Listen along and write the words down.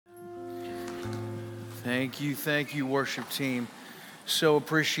Thank you, worship team. So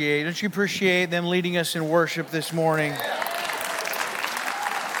appreciate. Don't you appreciate them leading us in worship this morning?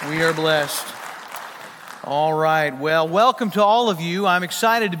 We are blessed. All right. Well, welcome to all of you. I'm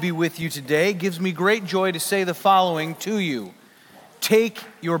excited to be with you today. It gives me great joy to say the following to you. Take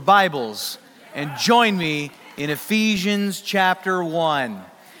your Bibles and join me in Ephesians chapter 1.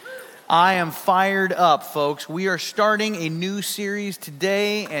 I am fired up, folks. We are starting a new series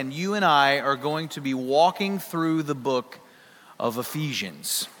today, and you and I are going to be walking through the book of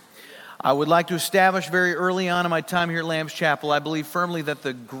Ephesians. I would like to establish very early on in my time here at Lamb's Chapel, I believe firmly that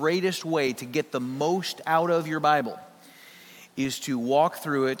the greatest way to get the most out of your Bible is to walk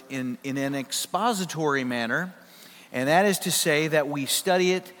through it in an expository manner, and that is to say that we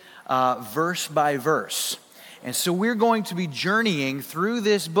study it verse by verse. And so we're going to be journeying through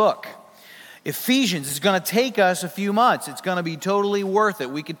this book. Ephesians is going to take us a few months. It's going to be totally worth it.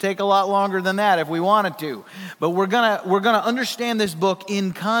 We could take a lot longer than that if we wanted to. But we're going to understand this book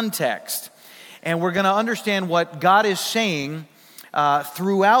in context. And we're going to understand what God is saying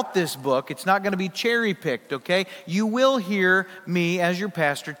throughout this book. It's not going to be cherry-picked, okay? You will hear me as your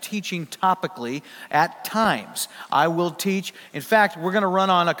pastor teaching topically at times. I will teach. In fact, we're going to run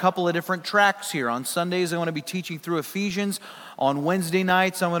on a couple of different tracks here. On Sundays, I'm going to be teaching through Ephesians. On Wednesday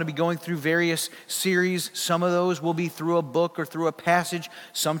nights, I'm going to be going through various series. Some of those will be through a book or through a passage.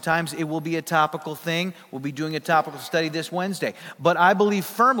 Sometimes it will be a topical thing. We'll be doing a topical study this Wednesday. But I believe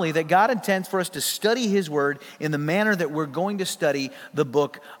firmly that God intends for us to study His Word in the manner that we're going to study the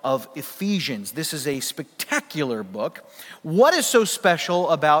book of Ephesians. This is a spectacular book. What is so special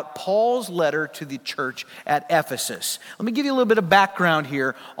about Paul's letter to the church at Ephesus? Let me give you a little bit of background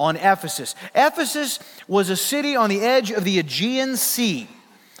here on Ephesus. Ephesus was a city on the edge of the Aegean Sea.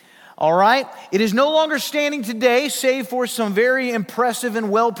 All right? It is no longer standing today, save for some very impressive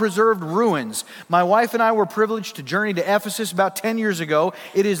and well-preserved ruins. My wife and I were privileged to journey to Ephesus about 10 years ago.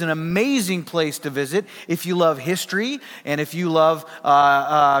 It is an amazing place to visit if you love history and if you love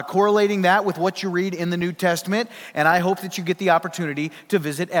correlating that with what you read in the New Testament. And I hope that you get the opportunity to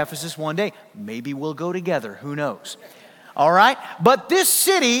visit Ephesus one day. Maybe we'll go together. Who knows? All right? But this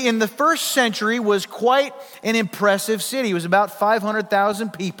city in the first century was quite an impressive city. It was about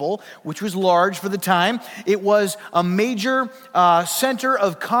 500,000 people, which was large for the time. It was a major center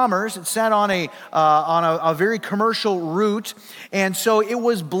of commerce. It sat on a very commercial route, and so it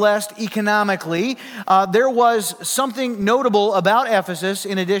was blessed economically. There was something notable about Ephesus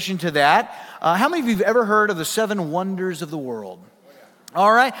in addition to that. How many of you have ever heard of the 7 wonders of the world?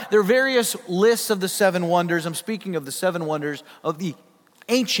 All right, there are various lists of the 7 wonders. I'm speaking of the 7 wonders of the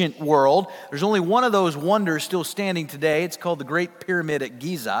ancient world. There's only one of those wonders still standing today. It's called the Great Pyramid at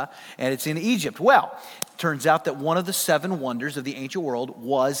Giza, and it's in Egypt. Well, it turns out that one of the 7 wonders of the ancient world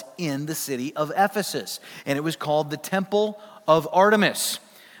was in the city of Ephesus, and it was called the Temple of Artemis,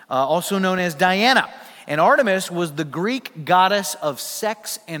 also known as Diana. And Artemis was the Greek goddess of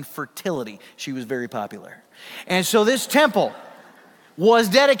sex and fertility. She was very popular. And so this temple was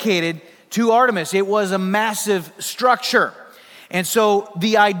dedicated to Artemis. It was a massive structure. And so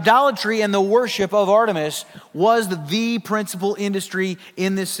the idolatry and the worship of Artemis was the principal industry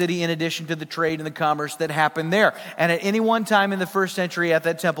in this city, in addition to the trade and the commerce that happened there. And at any one time in the first century at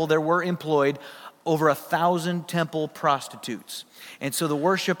that temple, there were employed over 1,000 temple prostitutes. And so the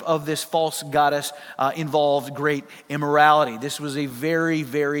worship of this false goddess involved great immorality. This was a very,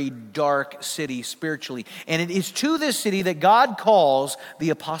 very dark city spiritually. And it is to this city that God calls the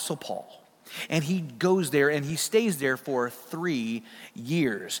Apostle Paul. And he goes there and he stays there for 3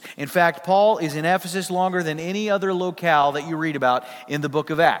 years. In fact, Paul is in Ephesus longer than any other locale that you read about in the book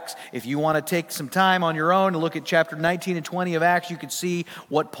of Acts. If you want to take some time on your own to look at chapter 19 and 20 of Acts, you can see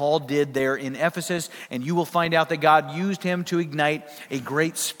what Paul did there in Ephesus, and you will find out that God used him to ignite a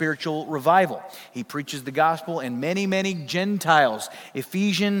great spiritual revival. He preaches the gospel, and many, many Gentiles,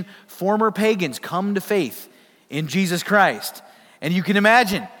 Ephesian former pagans, come to faith in Jesus Christ. And you can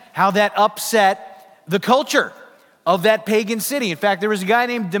imagine how that upset the culture of that pagan city. In fact, there was a guy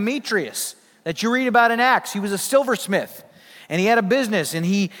named Demetrius that you read about in Acts. He was a silversmith, and he had a business, and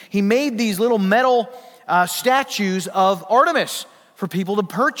he made these little metal statues of Artemis for people to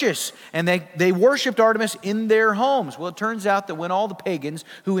purchase, and they worshiped Artemis in their homes. Well, it turns out that when all the pagans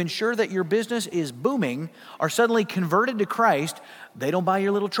who ensure that your business is booming are suddenly converted to Christ, they don't buy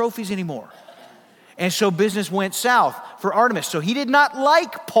your little trophies anymore. And so business went south for Artemis. So he did not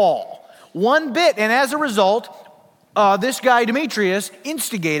like Paul one bit. And as a result, this guy Demetrius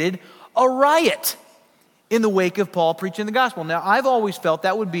instigated a riot in the wake of Paul preaching the gospel. Now, I've always felt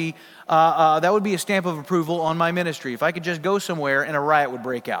that would be a stamp of approval on my ministry. If I could just go somewhere and a riot would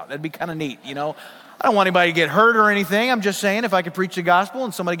break out. That'd be kind of neat, you know. I don't want anybody to get hurt or anything. I'm just saying if I could preach the gospel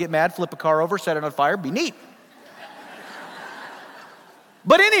and somebody get mad, flip a car over, set it on fire, it'd be neat.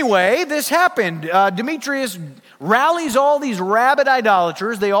 But anyway, this happened. Demetrius rallies all these rabid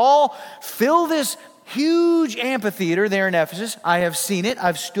idolaters. They all fill this huge amphitheater there in Ephesus. I have seen it.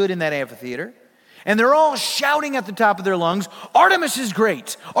 I've stood in that amphitheater. And they're all shouting at the top of their lungs, Artemis is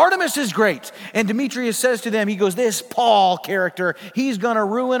great. Artemis is great. And Demetrius says to them, he goes, this Paul character, he's going to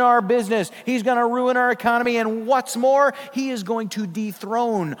ruin our business. He's going to ruin our economy. And what's more, he is going to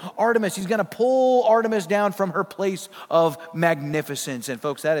dethrone Artemis. He's going to pull Artemis down from her place of magnificence. And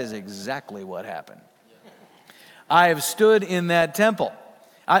folks, that is exactly what happened. I have stood in that temple,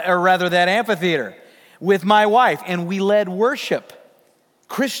 or rather that amphitheater, with my wife, and we led worship.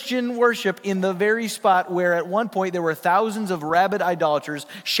 Christian worship in the very spot where at one point there were thousands of rabid idolaters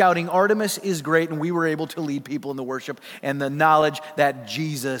shouting, Artemis is great, and we were able to lead people in the worship and the knowledge that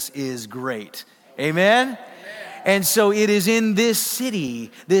Jesus is great. Amen? Amen. And so it is in this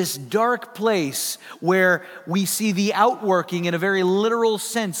city, this dark place, where we see the outworking in a very literal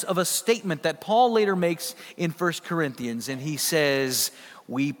sense of a statement that Paul later makes in 1 Corinthians, and he says,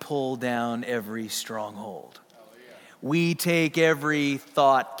 we pull down every stronghold. We take every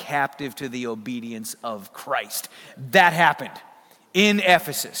thought captive to the obedience of Christ. That happened in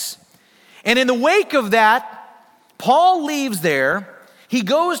Ephesus. And in the wake of that, Paul leaves there. He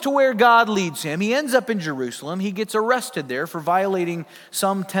goes to where God leads him. He ends up in Jerusalem. He gets arrested there for violating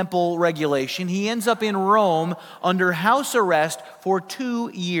some temple regulation. He ends up in Rome under house arrest for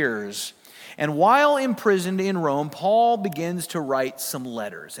 2 years. And while imprisoned in Rome, Paul begins to write some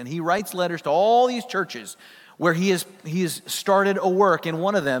letters. And he writes letters to all these churches where he has started a work, and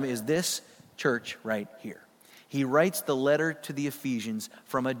one of them is this church right here. He writes the letter to the Ephesians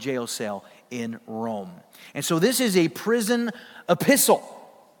from a jail cell in Rome. And so this is a prison epistle.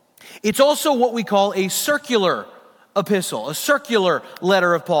 It's also what we call a circular epistle, a circular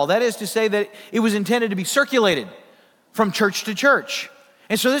letter of Paul. That is to say that it was intended to be circulated from church to church.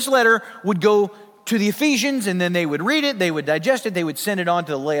 And so this letter would go to the Ephesians, and then they would read it, they would digest it, they would send it on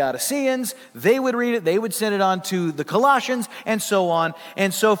to the Laodiceans, they would read it, they would send it on to the Colossians, and so on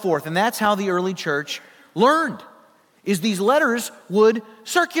and so forth. And that's how the early church learned, is these letters would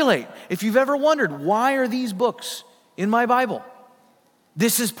circulate. If you've ever wondered, why are these books in my Bible?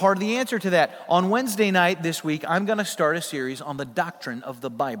 This is part of the answer to that. On Wednesday night this week, I'm going to start a series on the doctrine of the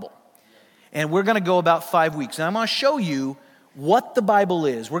Bible. And we're going to go about 5 weeks. And I'm going to show you what the Bible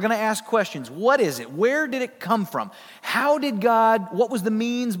is. We're going to ask questions. What is it? Where did it come from? How did God, what was the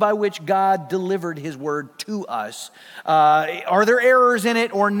means by which God delivered his word to us? Are there errors in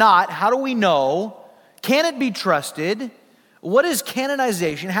it or not? How do we know? Can it be trusted? What is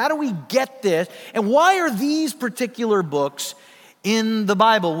canonization? How do we get this? And why are these particular books in the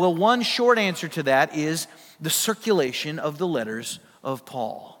Bible? Well, one short answer to that is the circulation of the letters of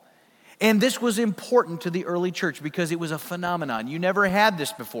Paul. And this was important to the early church because it was a phenomenon. You never had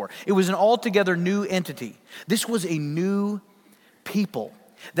this before. It was an altogether new entity. This was a new people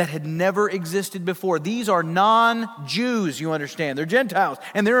that had never existed before. These are non-Jews, you understand. They're Gentiles,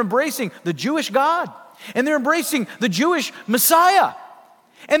 and they're embracing the Jewish God, and they're embracing the Jewish Messiah.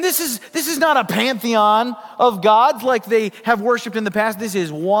 And this is not a pantheon of gods like they have worshiped in the past. This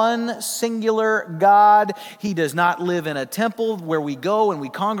is one singular God. He does not live in a temple where we go and we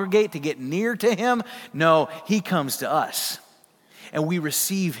congregate to get near to him. No, he comes to us and we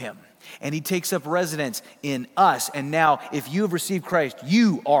receive him. And he takes up residence in us. And now, if you have received Christ,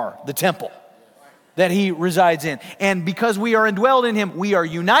 you are the temple that he resides in. And because we are indwelled in him, we are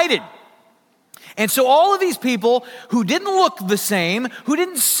united. And so all of these people who didn't look the same, who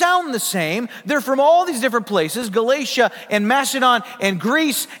didn't sound the same, they're from all these different places, Galatia and Macedon and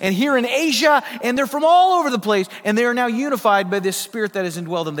Greece and here in Asia, and they're from all over the place, and they are now unified by this Spirit that has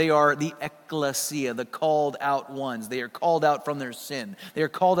indwelled them. They are the ecclesia, the called out ones. They are called out from their sin. They are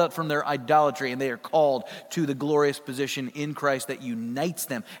called out from their idolatry, and they are called to the glorious position in Christ that unites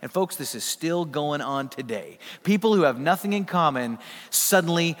them. And folks, this is still going on today. People who have nothing in common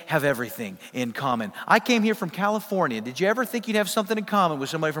suddenly have everything in common. I came here from California. Did you ever think you'd have something in common with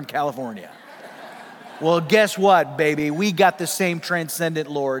somebody from California? Well, guess what, baby? We got the same transcendent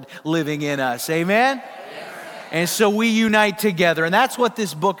Lord living in us. Amen? And so we unite together. And that's what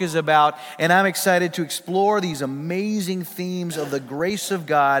this book is about. And I'm excited to explore these amazing themes of the grace of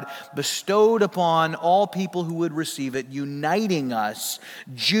God bestowed upon all people who would receive it, uniting us,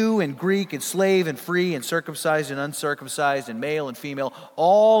 Jew and Greek and slave and free and circumcised and uncircumcised and male and female.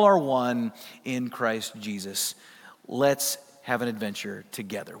 All are one in Christ Jesus. Let's have an adventure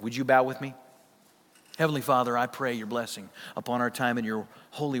together. Would you bow with me? Heavenly Father, I pray your blessing upon our time in your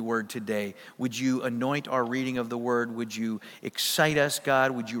holy word today. Would you anoint our reading of the word? Would you excite us,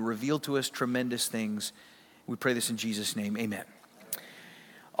 God? Would you reveal to us tremendous things? We pray this in Jesus' name. Amen.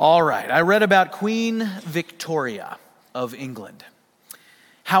 All right. I read about Queen Victoria of England.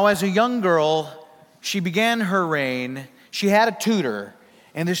 How as a young girl, she began her reign. She had a tutor,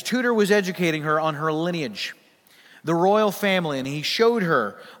 and this tutor was educating her on her lineage, the royal family, and he showed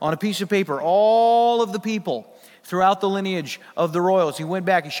her on a piece of paper all of the people throughout the lineage of the royals. He went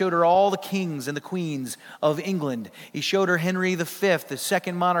back, he showed her all the kings and the queens of England. He showed her Henry V, the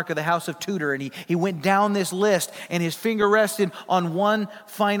second monarch of the House of Tudor, and he went down this list, and his finger rested on one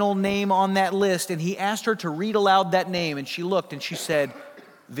final name on that list, and he asked her to read aloud that name, and she looked, and she said,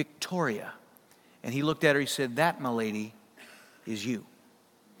 Victoria. And he looked at her, he said, that, my lady, is you.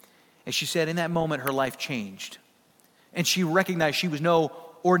 And she said, in that moment, her life changed. And she recognized she was no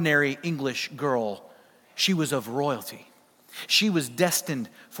ordinary English girl. She was of royalty. She was destined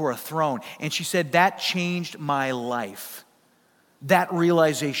for a throne. And she said, that changed my life. That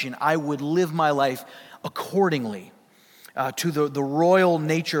realization, I would live my life accordingly to the royal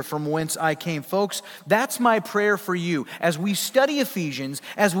nature from whence I came. Folks, that's my prayer for you. As we study Ephesians,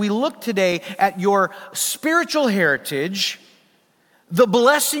 as we look today at your spiritual heritage, the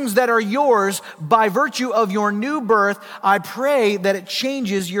blessings that are yours by virtue of your new birth, I pray that it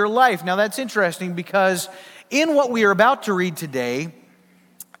changes your life. Now that's interesting because in what we are about to read today,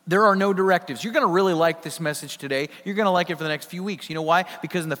 there are no directives. You're going to really like this message today. You're going to like it for the next few weeks. You know why?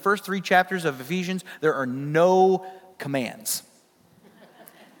 Because in the first 3 chapters of Ephesians, there are no commands.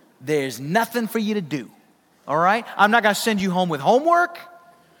 There's nothing for you to do. All right? I'm not going to send you home with homework.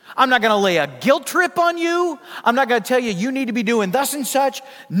 I'm not going to lay a guilt trip on you. I'm not going to tell you you need to be doing thus and such.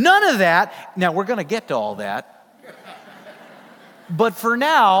 None of that. Now, we're going to get to all that. But for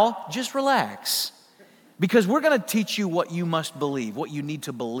now, just relax. Because we're going to teach you what you must believe, what you need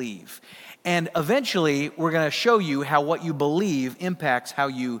to believe. And eventually, we're going to show you how what you believe impacts how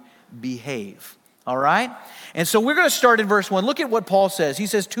you behave. All right? And so we're going to start in verse 1. Look at what Paul says. He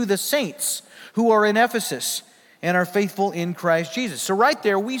says, to the saints who are in Ephesus and are faithful in Christ Jesus. So right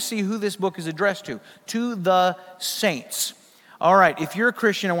there, we see who this book is addressed to the saints. All right, if you're a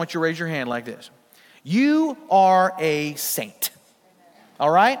Christian, I want you to raise your hand like this. You are a saint. All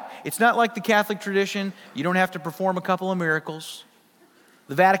right? It's not like the Catholic tradition. You don't have to perform a couple of miracles.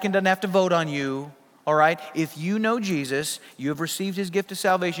 The Vatican doesn't have to vote on you. All right? If you know Jesus, you have received his gift of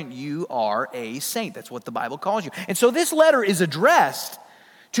salvation, you are a saint. That's what the Bible calls you. And so this letter is addressed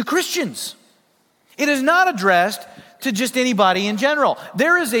to Christians. It is not addressed to just anybody in general.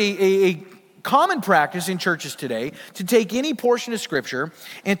 There is a common practice in churches today to take any portion of Scripture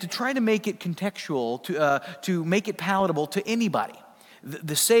and to try to make it contextual, to make it palatable to anybody.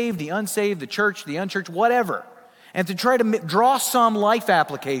 The saved, the unsaved, the church, the unchurched, whatever. And to try to draw some life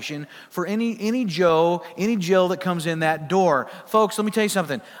application for any Joe, any Jill that comes in that door. Folks, let me tell you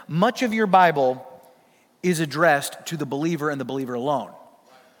something. Much of your Bible is addressed to the believer and the believer alone.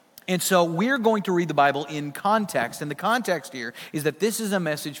 And so we're going to read the Bible in context. And the context here is that this is a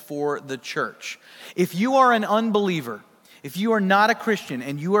message for the church. If you are an unbeliever, if you are not a Christian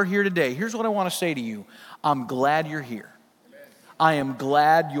and you are here today, here's what I want to say to you. I'm glad you're here. I am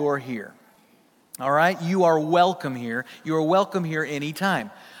glad you're here. All right? You are welcome here. You are welcome here anytime.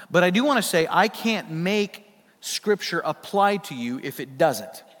 But I do want to say I can't make Scripture apply to you if it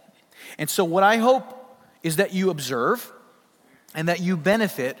doesn't. And so what I hope is that you observe and that you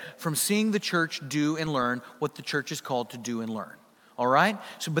benefit from seeing the church do and learn what the church is called to do and learn. All right?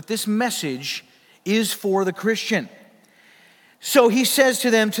 But this message is for the Christian. So he says to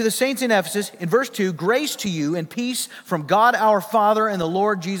them, to the saints in Ephesus, in verse 2, grace to you and peace from God our Father and the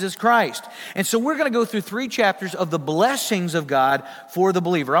Lord Jesus Christ. And so we're going to go through 3 chapters of the blessings of God for the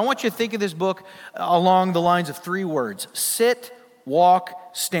believer. I want you to think of this book along the lines of 3 words. Sit, walk,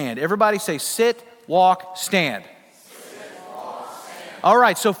 stand. Everybody say sit, walk, stand. All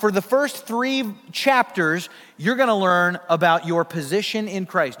right, so for the first 3 chapters, you're going to learn about your position in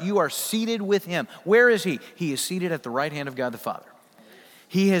Christ. You are seated with him. Where is he? He is seated at the right hand of God the Father.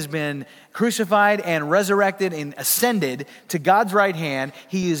 He has been crucified and resurrected and ascended to God's right hand.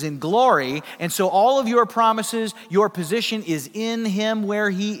 He is in glory. And so all of your promises, your position is in him where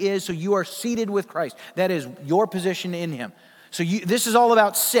he is. So you are seated with Christ. That is your position in him. So this is all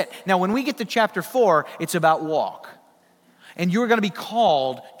about sit. Now, when we get to chapter 4, it's about walk. And you're going to be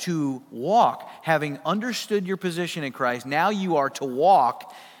called to walk. Having understood your position in Christ, now you are to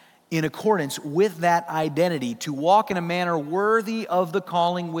walk in accordance with that identity, to walk in a manner worthy of the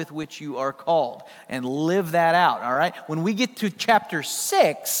calling with which you are called, and live that out, all right? When we get to chapter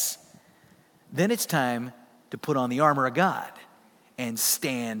 6, then it's time to put on the armor of God and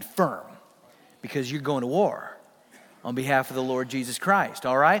stand firm, because you're going to war on behalf of the Lord Jesus Christ,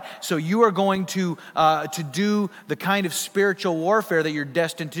 all right? So you are going to do the kind of spiritual warfare that you're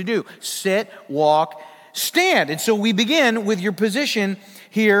destined to do. Sit, walk, stand. And so we begin with your position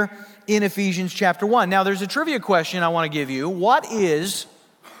here in Ephesians chapter 1. Now, there's a trivia question I want to give you. What is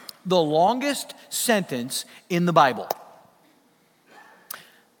the longest sentence in the Bible?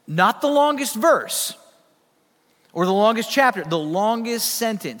 Not the longest verse or the longest chapter, the longest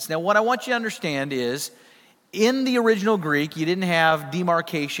sentence. Now, what I want you to understand is, in the original Greek, you didn't have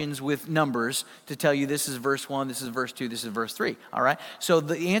demarcations with numbers to tell you this is verse 1, this is verse 2, this is verse 3, all right? So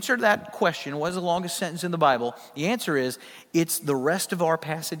the answer to that question, what is the longest sentence in the Bible? The answer is, it's the rest of our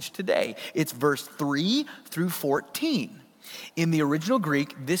passage today. It's verse 3 through 14. In the original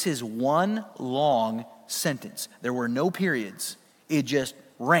Greek, this is one long sentence. There were no periods. It just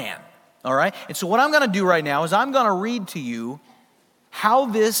ran, all right? And so what I'm going to do right now is I'm going to read to you how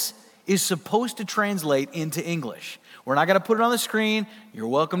this is supposed to translate into English. We're not going to put it on the screen. You're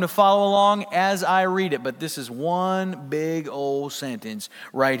welcome to follow along as I read it, but this is one big old sentence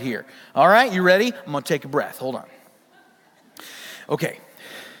right here. All right, you ready? I'm going to take a breath. Hold on. Okay.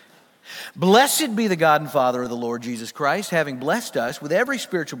 Blessed be the God and Father of the Lord Jesus Christ, having blessed us with every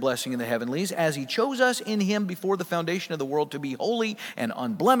spiritual blessing in the heavenlies, as he chose us in him before the foundation of the world to be holy and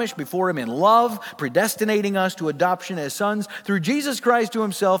unblemished before him in love, predestinating us to adoption as sons through Jesus Christ to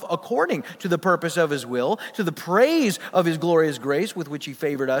himself, according to the purpose of his will, to the praise of his glorious grace with which he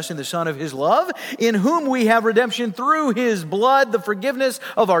favored us in the Son of his love, in whom we have redemption through his blood, the forgiveness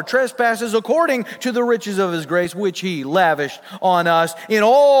of our trespasses, according to the riches of his grace, which he lavished on us in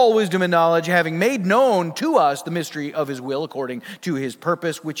all wisdom and knowledge, having made known to us the mystery of his will according to his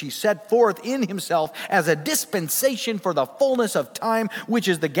purpose, which he set forth in himself as a dispensation for the fullness of time, which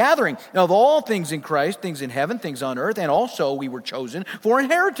is the gathering of all things in Christ, things in heaven, things on earth. And also we were chosen for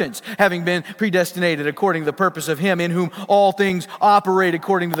inheritance, having been predestinated according to the purpose of him, in whom all things operate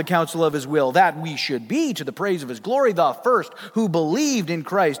according to the counsel of his will, that we should be to the praise of his glory the first who believed in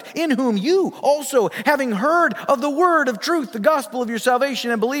Christ, in whom you also, having heard of the word of truth, the gospel of your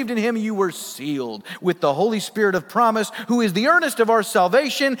salvation, and believed in him, you were sealed with the Holy Spirit of promise, who is the earnest of our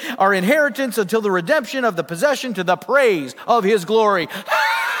salvation, our inheritance until the redemption of the possession to the praise of his glory.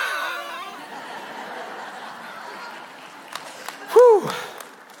 Whew.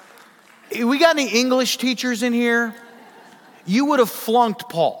 We got any English teachers in here? You would have flunked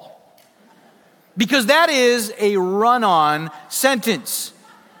Paul, because that is a run-on sentence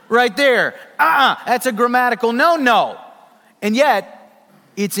right there. That's a grammatical no. And yet,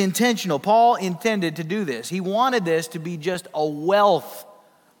 it's intentional. Paul intended to do this. He wanted this to be just a wealth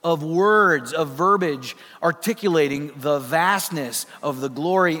of words, of verbiage, articulating the vastness of the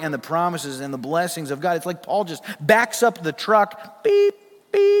glory and the promises and the blessings of God. It's like Paul just backs up the truck, beep,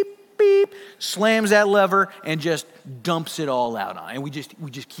 beep, beep, slams that lever, and just dumps it all out on it. And we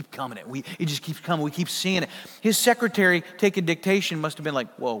just keep coming. It just keeps coming. We keep seeing it. His secretary taking dictation must have been like,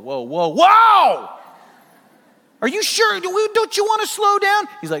 whoa! Are you sure? Don't you want to slow down?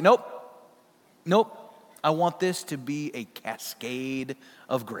 He's like, nope. I want this to be a cascade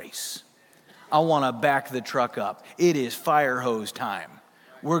of grace. I want to back the truck up. It is fire hose time.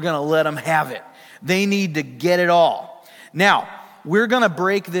 We're going to let them have it. They need to get it all. Now, we're going to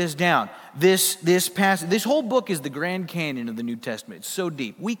break this down. This passage, this whole book is the Grand Canyon of the New Testament. It's so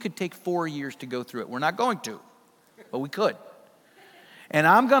deep. We could take 4 years to go through it. We're not going to, but we could. And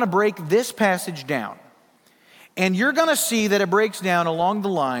I'm going to break this passage down. And you're going to see that it breaks down along the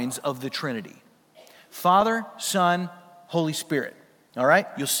lines of the Trinity. Father, Son, Holy Spirit. All right?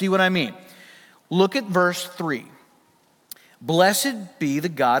 You'll see what I mean. Look at verse 3. Blessed be the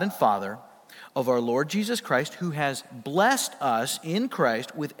God and Father of our Lord Jesus Christ, who has blessed us in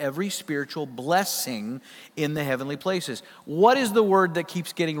Christ with every spiritual blessing in the heavenly places. What is the word that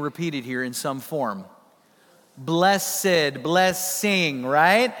keeps getting repeated here in some form? Blessed, blessing,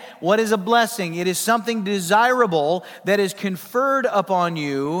 right? What is a blessing? It is something desirable that is conferred upon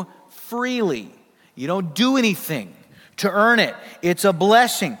you freely. You don't do anything to earn it. It's a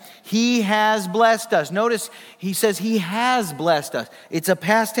blessing. He has blessed us. Notice he says he has blessed us. It's a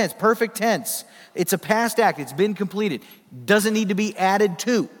past tense, perfect tense. It's a past act. It's been completed. Doesn't need to be added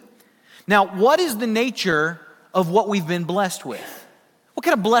to. Now, what is the nature of what we've been blessed with? What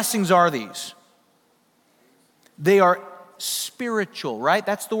kind of blessings are these? They are spiritual, right?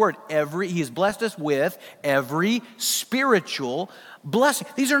 That's the word. He has blessed us with every spiritual blessing.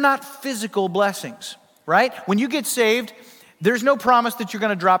 These are not physical blessings, right? When you get saved, there's no promise that you're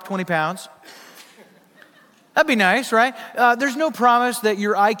going to drop 20 pounds. That'd be nice, right? There's no promise that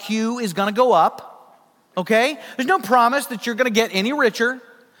your IQ is going to go up, okay? There's no promise that you're going to get any richer.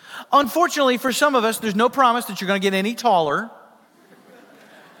 Unfortunately, for some of us, there's no promise that you're going to get any taller.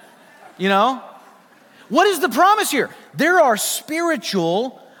 You know? What is the promise here? There are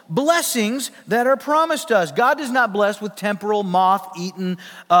spiritual blessings that are promised us. God does not bless with temporal, moth-eaten,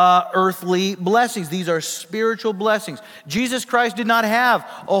 earthly blessings. These are spiritual blessings. Jesus Christ did not have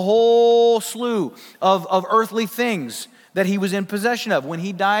a whole slew of earthly things that he was in possession of. When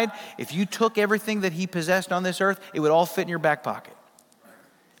he died, if you took everything that he possessed on this earth, it would all fit in your back pocket.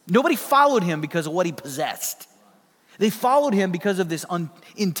 Nobody followed him because of what he possessed. They followed him because of this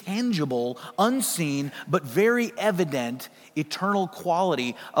intangible, unseen, but very evident eternal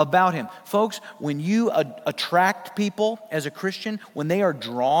quality about him. Folks, when you attract people as a Christian, when they are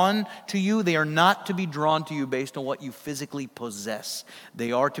drawn to you, they are not to be drawn to you based on what you physically possess.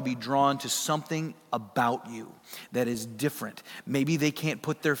 They are to be drawn to something about you that is different. Maybe they can't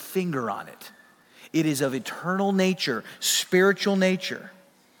put their finger on it. It is of eternal nature, spiritual nature.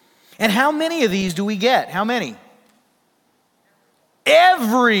 And how many of these do we get? How many?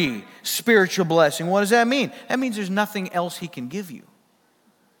 Every spiritual blessing. What does that mean? That means there's nothing else he can give you.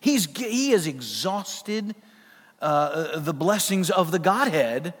 He has exhausted the blessings of the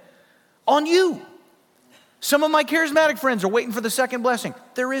Godhead on you. Some of my charismatic friends are waiting for the second blessing.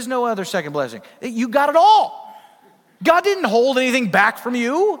 There is no other second blessing. You got it all. God didn't hold anything back from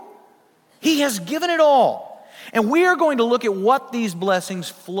you. He has given it all. And we are going to look at what these blessings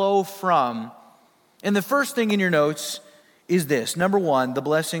flow from. And the first thing in your notes is this. Number one, the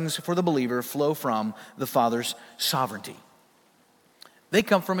blessings for the believer flow from the Father's sovereignty. They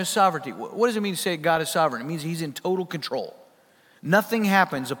come from his sovereignty. What does it mean to say God is sovereign? It means he's in total control. Nothing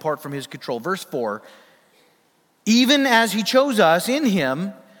happens apart from his control. Verse 4, even as he chose us in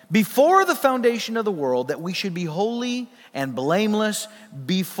him before the foundation of the world, that we should be holy and blameless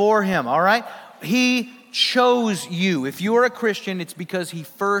before him. All right? He chose you. If you are a Christian, it's because he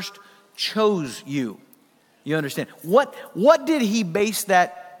first chose you. You understand? What did he base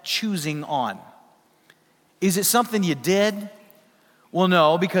that choosing on? Is it something you did? Well,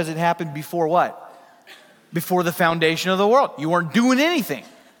 no, because it happened before what? Before the foundation of the world. You weren't doing anything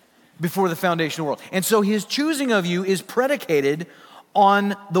before the foundation of the world. And so his choosing of you is predicated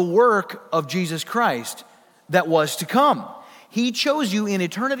on the work of Jesus Christ that was to come. He chose you in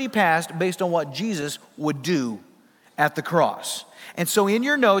eternity past based on what Jesus would do at the cross. And so in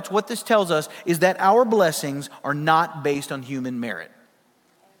your notes, what this tells us is that our blessings are not based on human merit.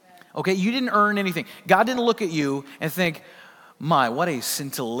 Okay, you didn't earn anything. God didn't look at you and think, my, what a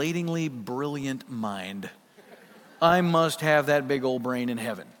scintillatingly brilliant mind. I must have that big old brain in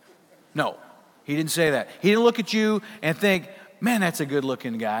heaven. No, he didn't say that. He didn't look at you and think, man, that's a good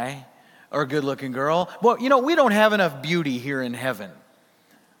looking guy or a good looking girl. Well, you know, we don't have enough beauty here in heaven.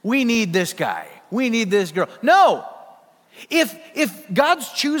 We need this guy. We need this girl. No. If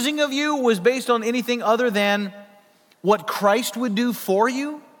God's choosing of you was based on anything other than what Christ would do for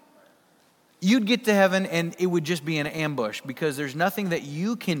you, you'd get to heaven and it would just be an ambush because there's nothing that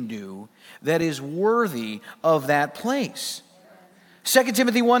you can do that is worthy of that place. 2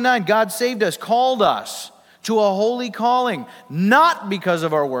 Timothy 1:9, God saved us, called us to a holy calling, not because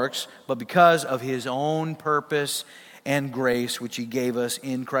of our works, but because of his own purpose and grace, which he gave us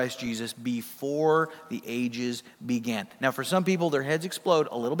in Christ Jesus before the ages began. Now, for some people, their heads explode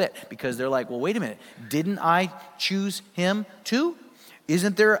a little bit because they're like, well, wait a minute. Didn't I choose him too?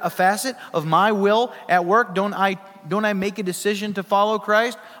 Isn't there a facet of my will at work? Don't I make a decision to follow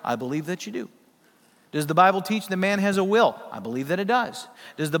Christ? I believe that you do. Does the Bible teach that man has a will? I believe that it does.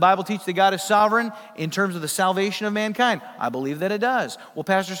 Does the Bible teach that God is sovereign in terms of the salvation of mankind? I believe that it does. Well,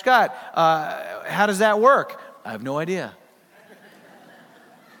 Pastor Scott, how does that work? I have no idea.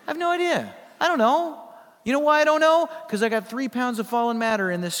 I don't know. You know why I don't know? Because I got 3 pounds of fallen matter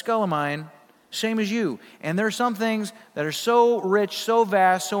in this skull of mine, same as you. And there are some things that are so rich, so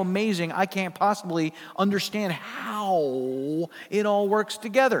vast, so amazing, I can't possibly understand how it all works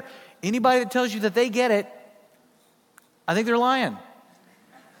together. Anybody that tells you that they get it, I think they're lying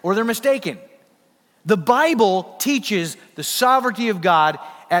or they're mistaken. The Bible teaches the sovereignty of God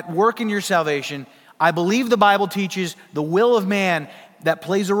at work in your salvation. I believe the Bible teaches the will of man that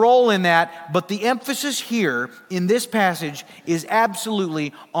plays a role in that, but the emphasis here in this passage is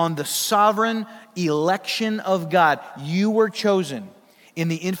absolutely on the sovereign election of God. You were chosen in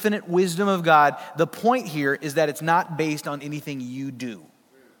the infinite wisdom of God. The point here is that it's not based on anything you do.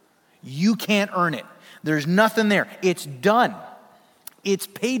 You can't earn it. There's nothing there. It's done. It's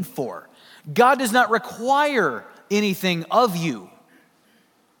paid for. God does not require anything of you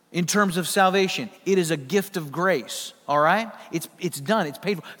in terms of salvation. It is a gift of grace, all right? It's done. It's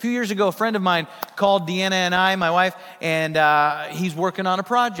paid for. A few years ago, a friend of mine called Deanna and I, my wife, and he's working on a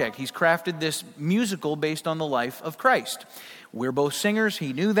project. He's crafted this musical based on the life of Christ. We're both singers.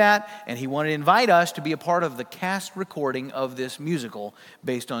 He knew that, and he wanted to invite us to be a part of the cast recording of this musical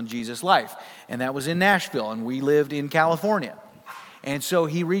based on Jesus' life. And that was in Nashville, and we lived in California. And so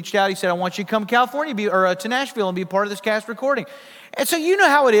he reached out. He said, I want you to come to California to Nashville and be a part of this cast recording. And so you know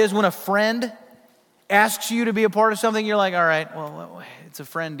how it is when a friend asks you to be a part of something. You're like, all right, well, it's a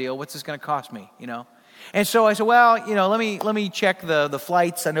friend deal. What's this going to cost me, you know? And so I said, well, you know, let me check the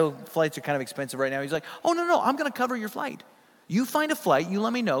flights. I know flights are kind of expensive right now. He's like, oh, no, I'm going to cover your flight. You find a flight. You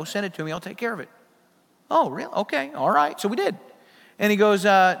let me know. Send it to me. I'll take care of it. Oh, really? Okay. All right. So we did. And he goes,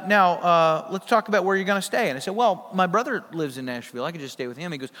 now, let's talk about where you're going to stay. And I said, well, my brother lives in Nashville. I could just stay with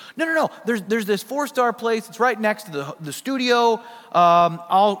him. He goes, no. There's this 4-star place. It's right next to the studio.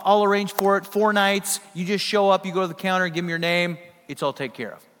 I'll arrange for it. 4 nights. You just show up. You go to the counter. Give me your name. It's all taken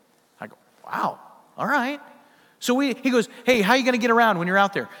care of. I go, wow. All right. So he goes, hey, how are you going to get around when you're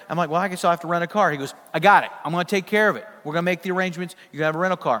out there? I'm like, well, I guess I'll have to rent a car. He goes, I got it. I'm going to take care of it. We're going to make the arrangements. You're going to have a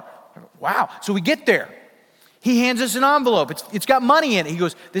rental car. I go, wow. So we get there. He hands us an envelope. It's got money in it. He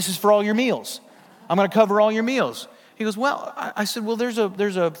goes, this is for all your meals. I'm going to cover all your meals. He goes, well, I said, well, there's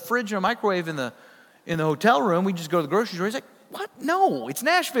a fridge and a microwave in the hotel room. We just go to the grocery store. He's like, what? No, it's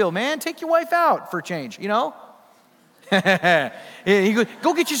Nashville, man. Take your wife out for a change, you know? He goes,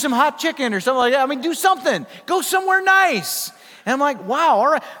 go get you some hot chicken or something like that. I mean, do something. Go somewhere nice. And I'm like, wow,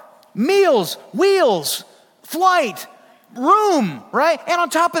 all right. Meals, wheels, flight, room, right? And on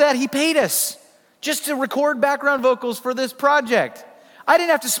top of that, he paid us just to record background vocals for this project. I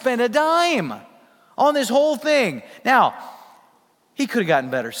didn't have to spend a dime on this whole thing. Now, he could have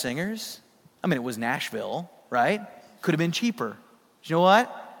gotten better singers. I mean, it was Nashville, right? Could have been cheaper. But you know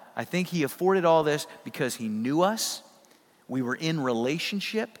what? I think he afforded all this because he knew us. We were in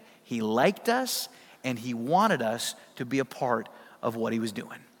relationship. He liked us, and he wanted us to be a part of what he was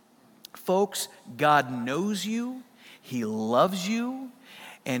doing. Folks, God knows you. He loves you.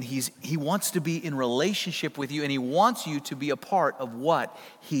 And he wants to be in relationship with you, and he wants you to be a part of what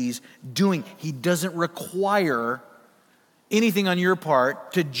he's doing. He doesn't require anything on your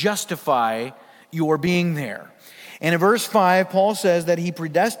part to justify your being there. And in verse 5, Paul says that he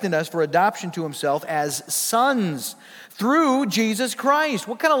predestined us for adoption to himself as sons through Jesus Christ.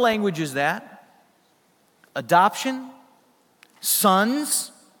 What kind of language is that? Adoption?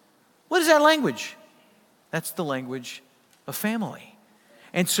 Sons? What is that language? That's the language of family.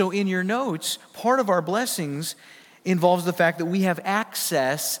 And so in your notes, part of our blessings involves the fact that we have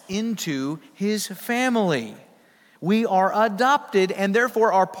access into his family. We are adopted and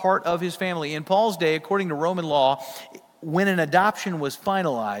therefore are part of his family. In Paul's day, according to Roman law, when an adoption was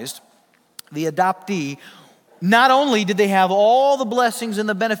finalized, the adoptee, not only did they have all the blessings and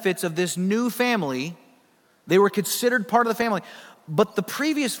the benefits of this new family, they were considered part of the family, but the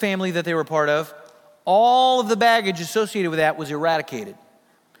previous family that they were part of, all of the baggage associated with that was eradicated.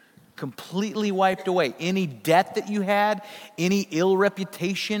 Completely wiped away. Any debt that you had, any ill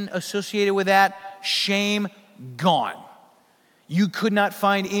reputation associated with that, shame, gone. You could not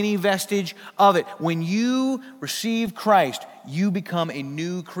find any vestige of it. When you receive Christ, you become a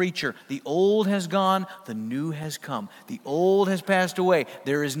new creature. The old has gone, the new has come. The old has passed away.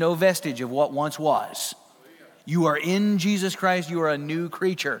 There is no vestige of what once was. You are in Jesus Christ. You are a new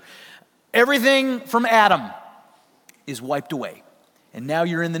creature. Everything from Adam is wiped away. And now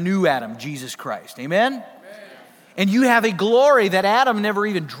you're in the new Adam, Jesus Christ. Amen? Amen? And you have a glory that Adam never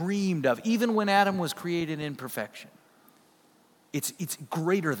even dreamed of, even when Adam was created in perfection. It's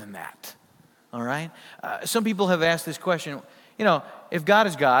greater than that. All right? Some people have asked this question, you know, if God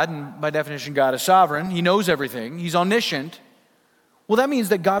is God, and by definition God is sovereign, he knows everything, he's omniscient, well, that means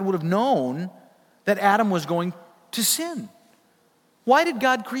that God would have known that Adam was going to sin. Why did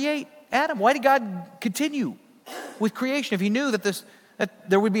God create Adam? Why did God continue with creation if he knew that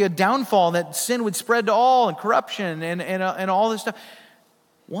there would be a downfall, that sin would spread to all, and corruption and all this stuff?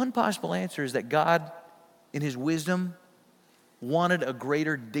 One possible answer is that God, in his wisdom, wanted a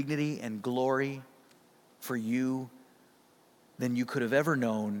greater dignity and glory for you than you could have ever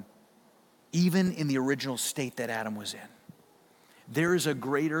known, even in the original state that Adam was in. There is a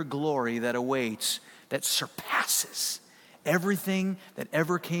greater glory that awaits that surpasses everything that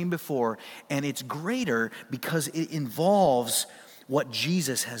ever came before, and it's greater because it involves what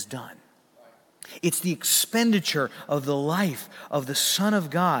Jesus has done. It's the expenditure of the life of the Son of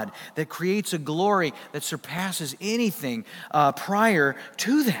God that creates a glory that surpasses anything prior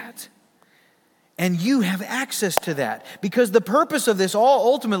to that. And you have access to that because the purpose of this all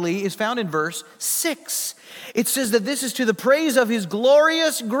ultimately is found in verse 6. It says that this is to the praise of His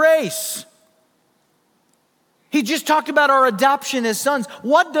glorious grace. He just talked about our adoption as sons.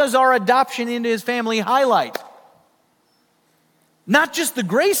 What does our adoption into His family highlight? Not just the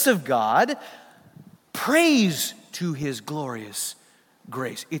grace of God, praise to His glorious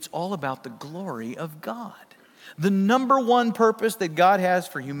grace. It's all about the glory of God. The number one purpose that God has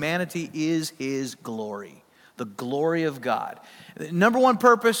for humanity is His glory, the glory of God. The number one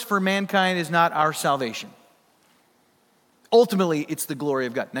purpose for mankind is not our salvation. Ultimately, it's the glory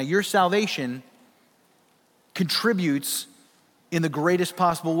of God. Now, your salvation contributes in the greatest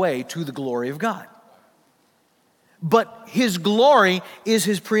possible way to the glory of God. But His glory is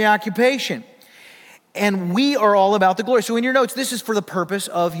His preoccupation. And we are all about the glory. So in your notes, this is for the purpose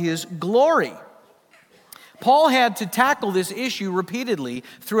of His glory. Paul had to tackle this issue repeatedly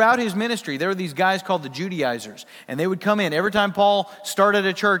throughout his ministry. There were these guys called the Judaizers, and they would come in. Every time Paul started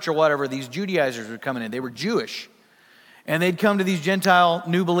a church or whatever, these Judaizers would come in. They were Jewish. And they'd come to these Gentile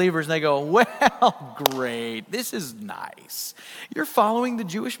new believers, and they go, well, great, this is nice. You're following the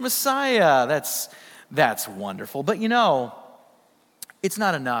Jewish Messiah. That's wonderful. But it's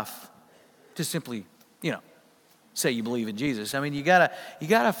not enough to simply, say you believe in Jesus. I mean, you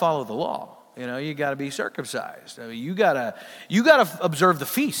gotta follow the law. You got to be circumcised. I mean, you got to observe the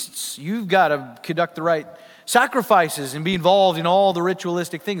feasts. You've got to conduct the right sacrifices and be involved in all the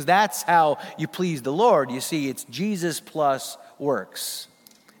ritualistic things. That's how you please the Lord. You see, it's Jesus plus works.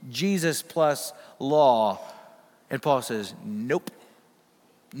 Jesus plus law. And Paul says, nope.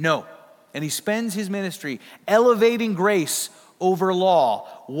 No. And he spends his ministry elevating grace over law.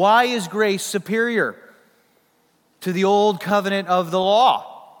 Why is grace superior to the old covenant of the law?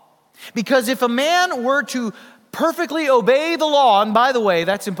 Because if a man were to perfectly obey the law, and by the way,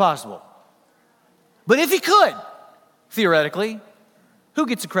 that's impossible. But if he could, theoretically, who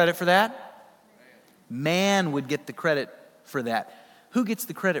gets the credit for that? Man would get the credit for that. Who gets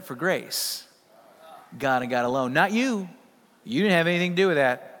the credit for grace? God and God alone. Not you. You didn't have anything to do with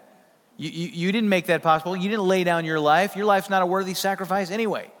that. You didn't make that possible. You didn't lay down your life. Your life's not a worthy sacrifice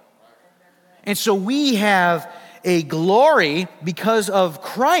anyway. And so we have a glory because of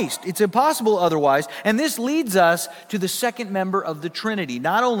Christ. It's impossible otherwise. And this leads us to the second member of the Trinity.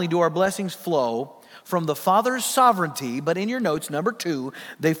 Not only do our blessings flow from the Father's sovereignty, but in your notes, number 2,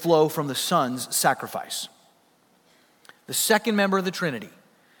 they flow from the Son's sacrifice. The second member of the Trinity.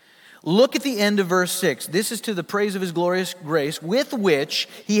 Look at the end of verse 6. This is to the praise of His glorious grace, with which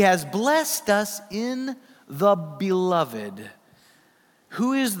He has blessed us in the Beloved.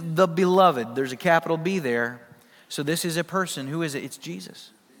 Who is the Beloved? There's a capital B there. So this is a person. Who is it? It's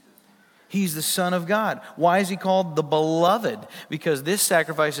Jesus. He's the Son of God. Why is He called the Beloved? Because this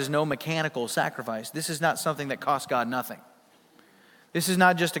sacrifice is no mechanical sacrifice. This is not something that costs God nothing. This is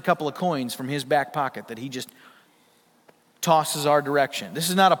not just a couple of coins from His back pocket that He just tosses our direction. This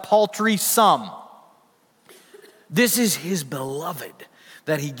is not a paltry sum. This is His beloved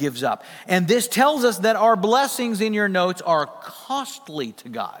that He gives up. And this tells us that our blessings in your notes are costly to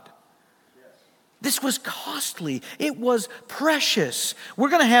God. This was costly. It was precious. We're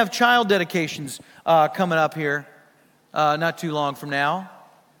going to have child dedications coming up here not too long from now.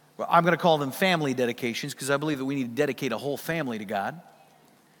 I'm going to call them family dedications because I believe that we need to dedicate a whole family to God.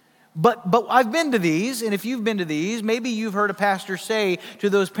 But I've been to these, and if you've been to these, maybe you've heard a pastor say to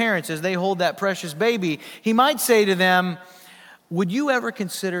those parents as they hold that precious baby, he might say to them, would you ever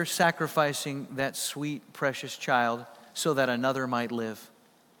consider sacrificing that sweet, precious child so that another might live?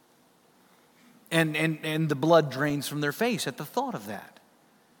 And the blood drains from their face at the thought of that.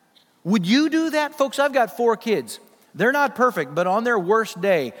 Would you do that? Folks, I've got 4 kids. They're not perfect, but on their worst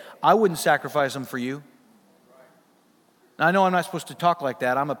day, I wouldn't sacrifice them for you. Now, I know I'm not supposed to talk like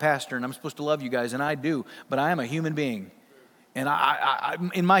that. I'm a pastor, and I'm supposed to love you guys, and I do. But I am a human being. And I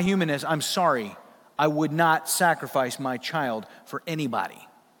in my humanness, I'm sorry. I would not sacrifice my child for anybody.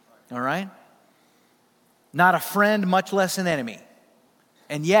 All right? Not a friend, much less an enemy.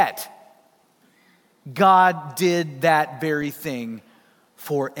 And yet, God did that very thing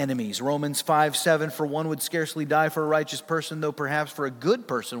for enemies. Romans 5:7, for one would scarcely die for a righteous person, though perhaps for a good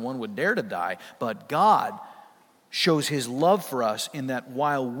person one would dare to die. But God shows his love for us in that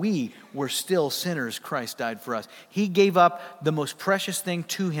while we were still sinners, Christ died for us. He gave up the most precious thing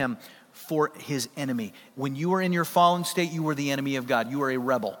to him for his enemy. When you were in your fallen state, you were the enemy of God. You were a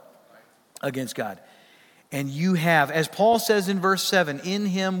rebel against God. And you have, as Paul says in verse 7, in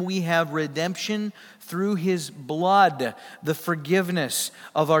him we have redemption through his blood, the forgiveness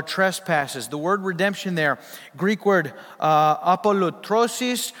of our trespasses. The word redemption there, Greek word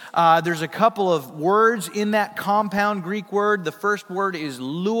apolutrosis. There's a couple of words in that compound Greek word. The first word is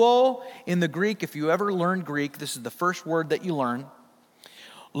luo in the Greek. If you ever learned Greek, this is the first word that you learn.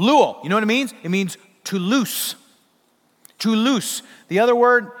 Luo, you know what it means? It means to loose. To loose. The other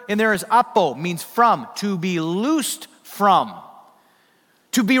word in there is apo, means from, to be loosed from.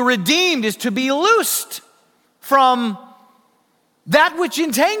 To be redeemed is to be loosed from that which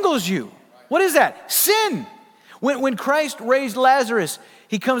entangles you. What is that? Sin. When Christ raised Lazarus,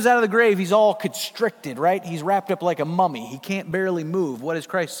 he comes out of the grave, he's all constricted, right? He's wrapped up like a mummy. He can't barely move. What does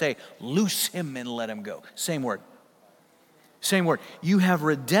Christ say? Loose him and let him go. Same word. Same word. You have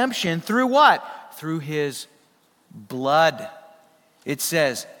redemption through what? Through his blood. It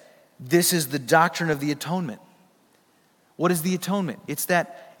says, this is the doctrine of the atonement. What is the atonement? It's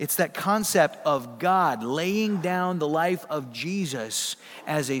that concept of God laying down the life of Jesus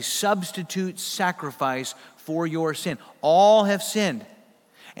as a substitute sacrifice for your sin. All have sinned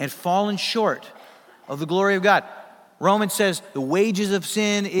and fallen short of the glory of God. Romans says the wages of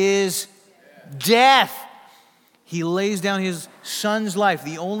sin is death. He lays down his son's life,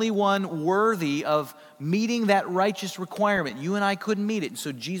 the only one worthy of meeting that righteous requirement. You and I couldn't meet it, and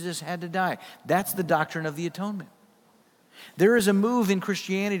so Jesus had to die. That's the doctrine of the atonement. There is a move in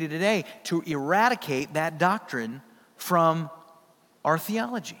Christianity today to eradicate that doctrine from our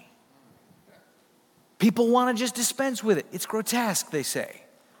theology. People want to just dispense with it. It's grotesque, they say.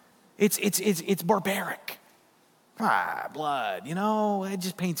 It's barbaric. Blood, it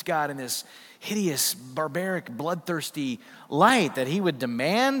just paints God in this hideous, barbaric, bloodthirsty light that he would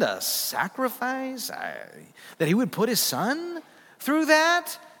demand a sacrifice, that he would put his son through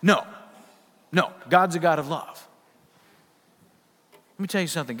that. No, God's a God of love. Let me tell you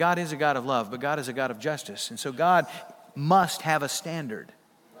something. God is a God of love, but God is a God of justice. And so God must have a standard.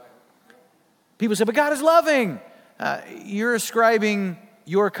 People say, but God is loving. You're ascribing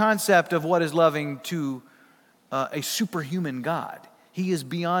your concept of what is loving to a superhuman God. He is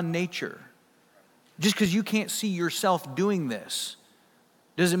beyond nature. Just because you can't see yourself doing this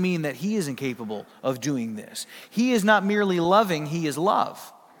doesn't mean that he is incapable of doing this. He is not merely loving, he is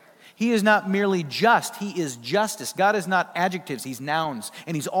love. He is not merely just, he is justice. God is not adjectives, he's nouns.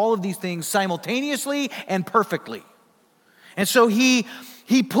 And he's all of these things simultaneously and perfectly. And so he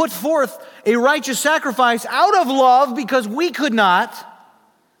put forth a righteous sacrifice out of love because we could not.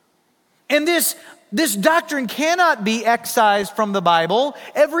 And this doctrine cannot be excised from the Bible.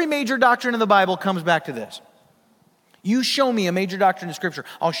 Every major doctrine in the Bible comes back to this. You show me a major doctrine in Scripture,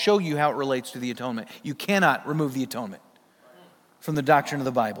 I'll show you how it relates to the atonement. You cannot remove the atonement from the doctrine of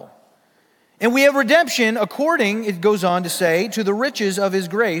the Bible. And we have redemption according, it goes on to say, to the riches of his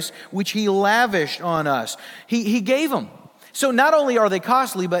grace, which he lavished on us. He gave them. So not only are they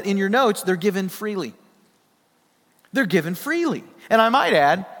costly, but in your notes, they're given freely. They're given freely. And I might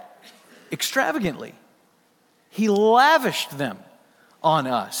add, extravagantly. He lavished them on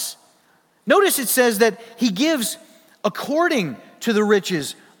us. Notice it says that he gives according to the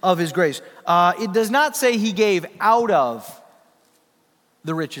riches of his grace. It does not say he gave out of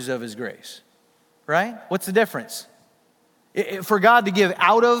the riches of his grace. Right? What's the difference? For God to give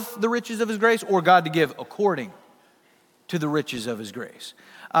out of the riches of his grace or God to give according to the riches of his grace?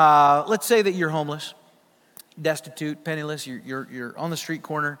 Let's say that you're homeless, destitute, penniless, you're on the street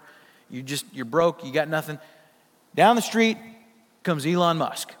corner. You're broke, you got nothing. Down the street comes Elon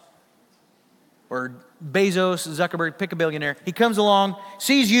Musk or Bezos, Zuckerberg, pick a billionaire. He comes along,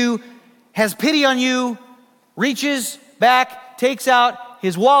 sees you, has pity on you, reaches back, takes out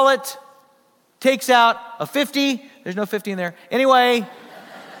his wallet, takes out a 50. There's no 50 in there. Anyway,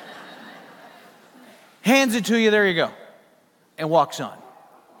 hands it to you, there you go, and walks on.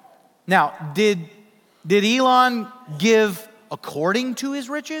 Now, did Elon give according to his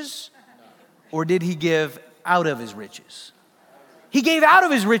riches? Or did he give out of his riches? He gave out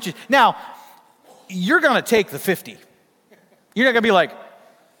of his riches. Now, you're going to take the 50. You're not going to be like,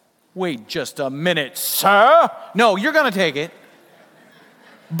 wait just a minute, sir. No, you're going to take it.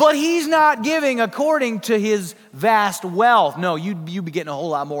 But he's not giving according to his vast wealth. No, you'd be getting a whole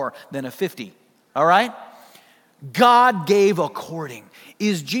lot more than a 50. All right? God gave according.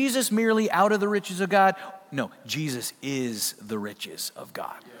 Is Jesus merely out of the riches of God? No, Jesus is the riches of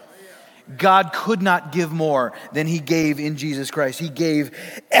God. God could not give more than he gave in Jesus Christ. He gave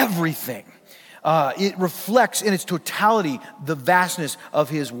everything. It reflects in its totality the vastness of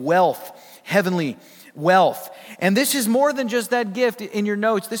his wealth, heavenly wealth. And this is more than just that gift. In your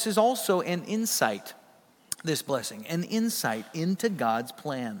notes, this is also an insight, this blessing, an insight into God's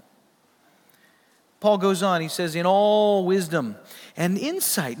plan. Paul goes on, he says, in all wisdom and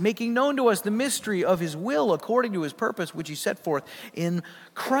insight, making known to us the mystery of his will according to his purpose, which he set forth in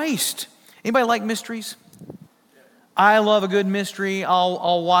Christ. Anybody like mysteries? I love a good mystery.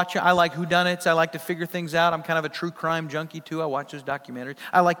 I'll watch it. I like whodunits. I like to figure things out. I'm kind of a true crime junkie too. I watch those documentaries.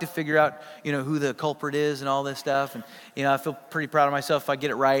 I like to figure out, who the culprit is and all this stuff. And, I feel pretty proud of myself if I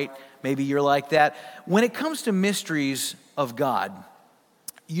get it right. Maybe you're like that. When it comes to mysteries of God,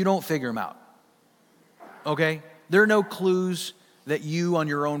 you don't figure them out. Okay? There are no clues that you on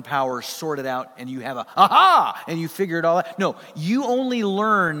your own power sort it out and you have a aha and you figure it all out. No, you only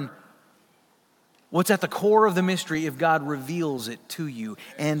learn what's at the core of the mystery if God reveals it to you.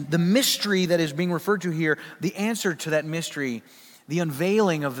 And the mystery that is being referred to here, the answer to that mystery, the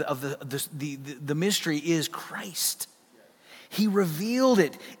unveiling of the mystery is Christ. He revealed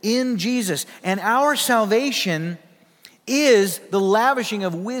it in Jesus. And our salvation is the lavishing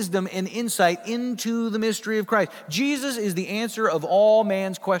of wisdom and insight into the mystery of Christ. Jesus is the answer of all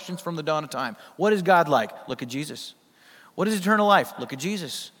man's questions from the dawn of time. What is God like? Look at Jesus. What is eternal life? Look at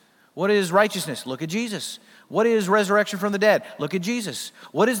Jesus. What is righteousness? Look at Jesus. What is resurrection from the dead? Look at Jesus.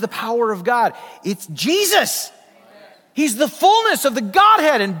 What is the power of God? It's Jesus. He's the fullness of the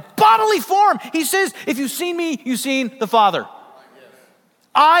Godhead in bodily form. He says, if you've seen me, you've seen the Father.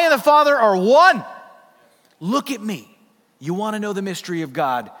 I and the Father are one. Look at me. You want to know the mystery of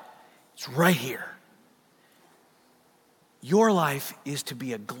God? It's right here. Your life is to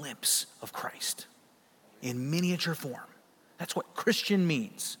be a glimpse of Christ in miniature form. That's what Christian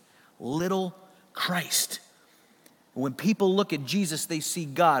means. Little Christ. When people look at Jesus, they see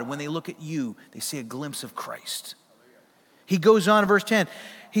God. When they look at you, they see a glimpse of Christ. He goes on in verse 10.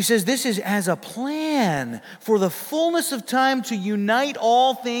 He says, this is as a plan for the fullness of time to unite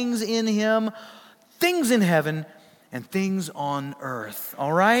all things in him, things in heaven and things on earth.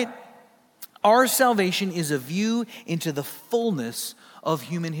 All right? Our salvation is a view into the fullness of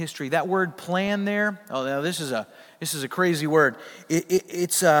human history. That word plan there, now this is a crazy word.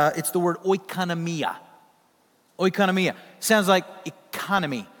 It's the word oikonomia. Oikonomia. Sounds like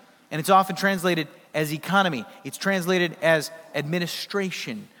economy. And it's often translated as economy. It's translated as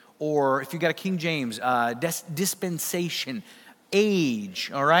administration, or if you've got a King James, dispensation,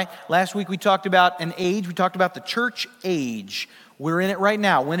 age, all right? Last week we talked about an age. We talked about the church age. We're in it right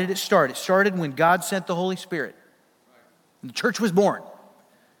now. When did it start? It started when God sent the Holy Spirit. The church was born.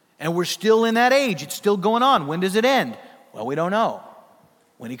 And we're still in that age. It's still going on. When does it end? Well, we don't know.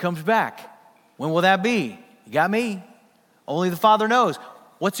 When he comes back. When will that be? You got me. Only the Father knows.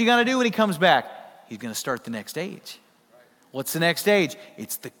 What's he going to do when he comes back? He's going to start the next age. What's the next age?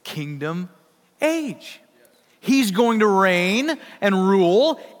 It's the kingdom age. He's going to reign and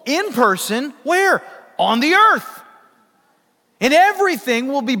rule in person. Where? On the earth. And everything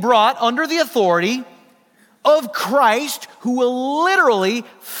will be brought under the authority of Christ, who will literally,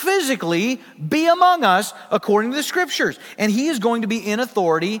 physically be among us according to the Scriptures. And he is going to be in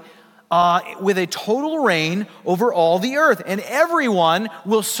authority with a total reign over all the earth. And everyone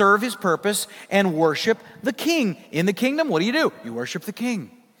will serve his purpose and worship the King. In the kingdom, what do? You worship the King.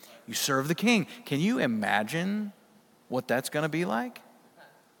 You serve the King. Can you imagine what that's going to be like?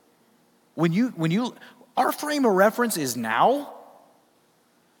 Our frame of reference is now.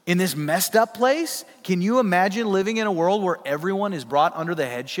 In this messed up place, can you imagine living in a world where everyone is brought under the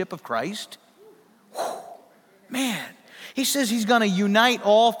headship of Christ? Whew, man, he says he's going to unite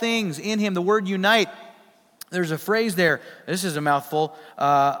all things in him. The word unite, there's a phrase there. This is a mouthful.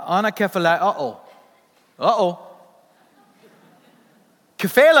 Anakephala.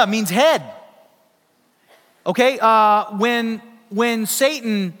 Kephela means head. Okay, when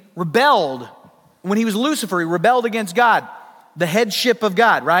Satan rebelled, when he was Lucifer, he rebelled against God. The headship of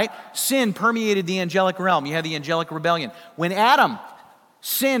God, right? Sin permeated the angelic realm. You had the angelic rebellion. When Adam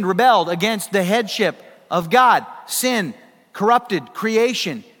sinned, rebelled against the headship of God, sin corrupted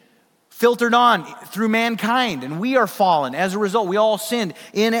creation, filtered on through mankind, and we are fallen. As a result, we all sinned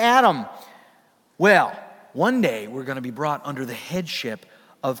in Adam. Well, one day we're going to be brought under the headship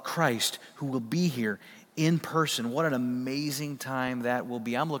of Christ, who will be here in person. What an amazing time that will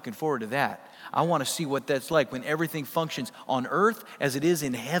be. I'm looking forward to that. I want to see what that's like when everything functions on earth as it is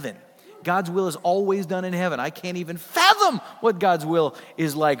in heaven. God's will is always done in heaven. I can't even fathom what God's will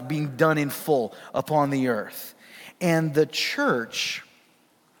is like being done in full upon the earth. And the church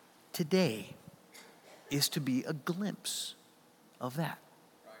today is to be a glimpse of that.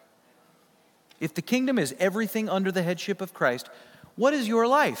 If the kingdom is everything under the headship of Christ, what is your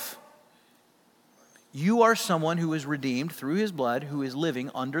life? You are someone who is redeemed through his blood, who is living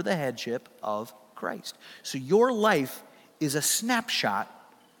under the headship of Christ. So your life is a snapshot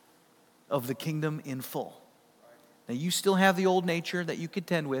of the kingdom in full. Now you still have the old nature that you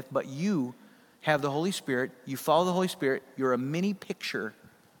contend with, but you have the Holy Spirit. You follow the Holy Spirit. You're a mini picture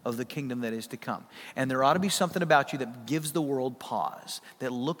of the kingdom that is to come. And there ought to be something about you that gives the world pause,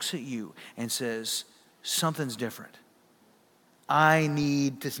 that looks at you and says, something's different. I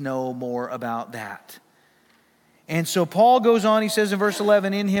need to know more about that. And so Paul goes on, he says in verse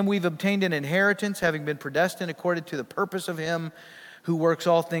 11, in him we've obtained an inheritance, having been predestined according to the purpose of him who works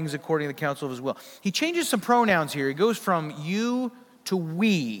all things according to the counsel of his will. He changes some pronouns here. He goes from you to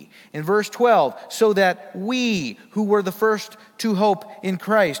we. In verse 12, so that we who were the first to hope in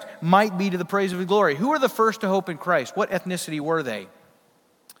Christ might be to the praise of his glory. Who were the first to hope in Christ? What ethnicity were they?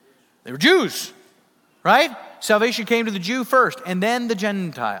 They were Jews, right? Salvation came to the Jew first and then the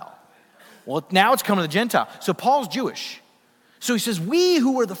Gentile. Well, now it's coming to the Gentile. So Paul's Jewish. So he says, we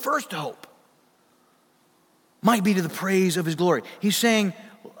who were the first to hope might be to the praise of his glory. He's saying,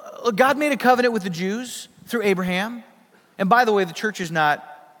 God made a covenant with the Jews through Abraham. And by the way, the church is not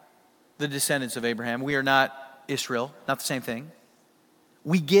the descendants of Abraham. We are not Israel, not the same thing.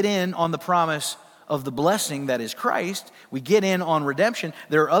 We get in on the promise of the blessing that is Christ. We get in on redemption.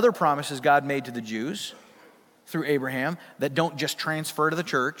 There are other promises God made to the Jews through Abraham that don't just transfer to the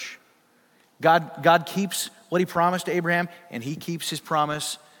church. God keeps what he promised to Abraham, and he keeps his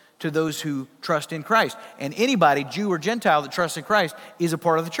promise to those who trust in Christ. And anybody, Jew or Gentile, that trusts in Christ is a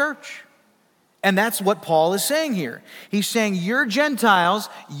part of the church. And that's what Paul is saying here. He's saying, you're Gentiles,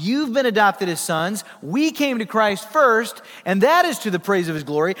 you've been adopted as sons, we came to Christ first, and that is to the praise of his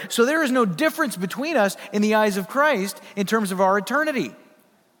glory. So there is no difference between us in the eyes of Christ in terms of our eternity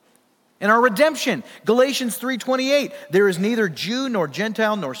and our redemption. Galatians 3:28, there is neither Jew nor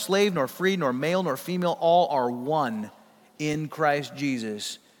Gentile, nor slave, nor free, nor male, nor female, all are one in Christ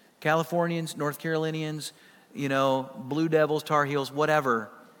Jesus. Californians, North Carolinians, Blue Devils, Tar Heels, whatever,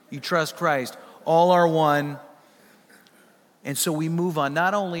 you trust Christ. All are one. And so we move on.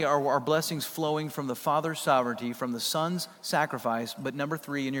 Not only are our blessings flowing from the Father's sovereignty, from the Son's sacrifice, but number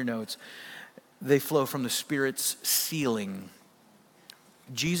 3 in your notes, they flow from the Spirit's sealing.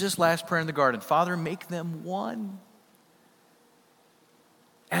 Jesus' last prayer in the garden, Father, make them one.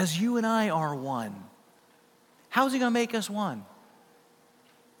 As you and I are one. How's he going to make us one?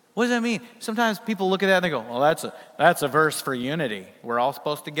 What does that mean? Sometimes people look at that and they go, well, that's a verse for unity. We're all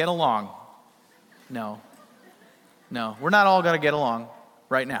supposed to get along. No, we're not all going to get along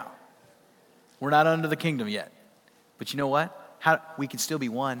right now. We're not under the kingdom yet. But you know what? We can still be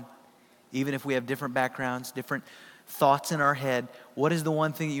one, even if we have different backgrounds, different thoughts in our head. What is the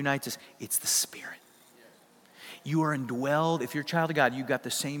one thing that unites us? It's the Spirit. You are indwelled. If you're a child of God, you've got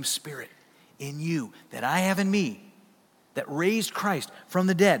the same Spirit in you that I have in me, that raised Christ from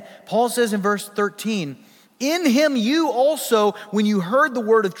the dead. Paul says in verse 13, in him you also, when you heard the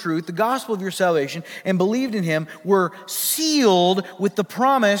word of truth, the gospel of your salvation, and believed in him, were sealed with the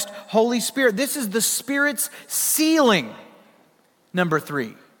promised Holy Spirit. This is the Spirit's sealing. Number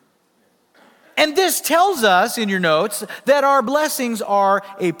 3. And this tells us in your notes that our blessings are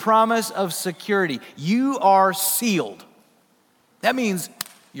a promise of security. You are sealed. That means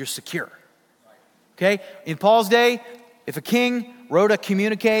you're secure. Okay? In Paul's day, if a king wrote a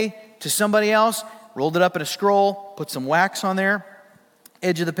communique to somebody else, rolled it up in a scroll, put some wax on there,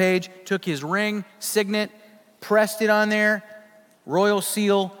 edge of the page, took his ring, signet, pressed it on there, royal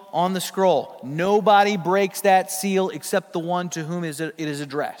seal on the scroll. Nobody breaks that seal except the one to whom it is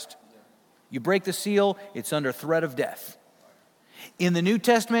addressed. You break the seal, it's under threat of death. In the New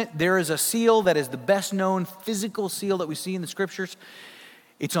Testament, there is a seal that is the best known physical seal that we see in the scriptures.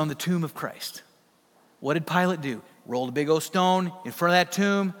 It's on the tomb of Christ. What did Pilate do? Rolled a big old stone in front of that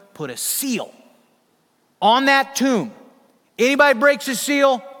tomb, put a seal on that tomb. Anybody breaks a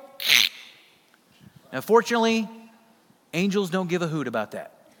seal? Now, fortunately, angels don't give a hoot about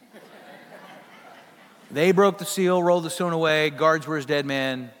that. They broke the seal, rolled the stone away, guards were his dead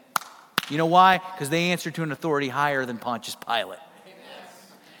man. You know why? Because they answer to an authority higher than Pontius Pilate.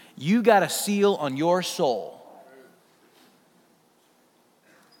 You got a seal on your soul.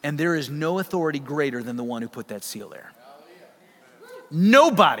 And there is no authority greater than the one who put that seal there.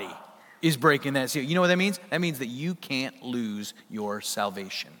 Nobody is breaking that seal. You know what that means? That means that you can't lose your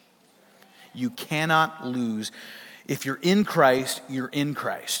salvation. You cannot lose. If you're in Christ, you're in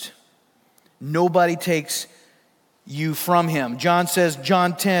Christ. Nobody takes you from him. John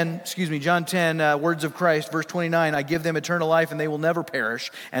 10, words of Christ, verse 29, I give them eternal life and they will never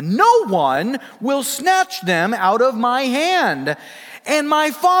perish, and no one will snatch them out of my hand. And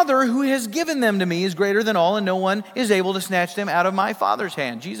my Father who has given them to me is greater than all, and no one is able to snatch them out of my Father's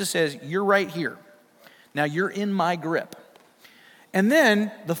hand. Jesus says, you're right here. Now you're in my grip. And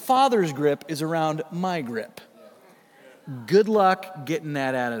then the Father's grip is around my grip. Good luck getting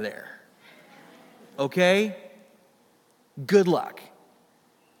that out of there. Okay? Good luck.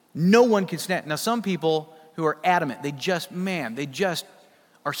 No one can snatch. Now, some people who are adamant, they just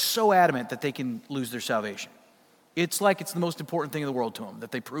are so adamant that they can lose their salvation. It's like it's the most important thing in the world to them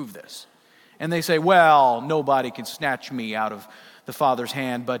that they prove this. And they say, well, nobody can snatch me out of the Father's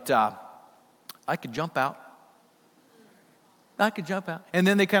hand, but I could jump out. And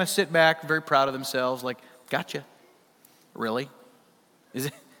then they kind of sit back, very proud of themselves, like, gotcha. Really? Is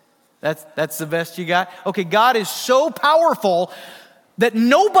it? That's the best you got? Okay, God is so powerful that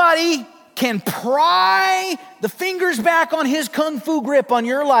nobody can pry the fingers back on his kung fu grip on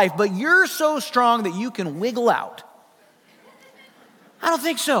your life, but you're so strong that you can wiggle out. I don't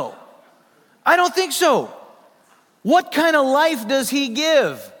think so. What kind of life does he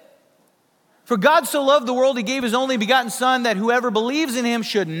give? For God so loved the world, he gave his only begotten Son, that whoever believes in him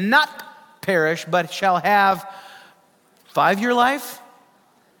should not perish, but shall have 5-year life?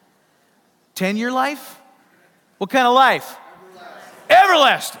 10-year life? What kind of life?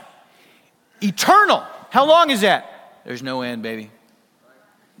 Everlasting. Eternal. How long is that? There's no end, baby.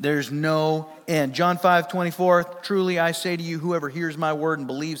 There's no end. John 5:24, truly I say to you, whoever hears my word and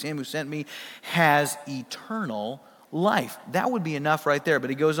believes him who sent me has eternal life. That would be enough right there. But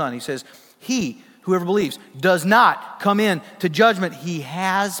he goes on. He says, he, whoever believes, does not come in to judgment. He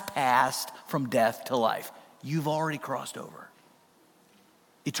has passed from death to life. You've already crossed over.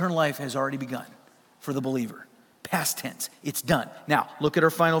 Eternal life has already begun for the believer. Past tense. It's done. Now, look at our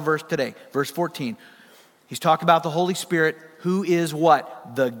final verse today. Verse 14. He's talking about the Holy Spirit, who is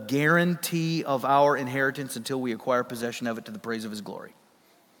what? The guarantee of our inheritance until we acquire possession of it to the praise of his glory.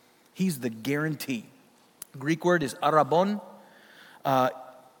 He's the guarantee. Greek word is arabon.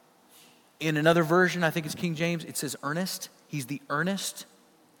 In another version, I think it's King James, it says earnest. He's the earnest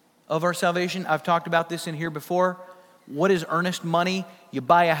of our salvation. I've talked about this in here before. What is earnest money? You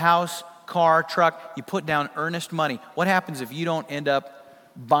buy a house, car, truck, you put down earnest money. What happens if you don't end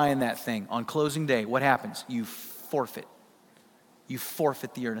up buying that thing on closing day? What happens? You forfeit. You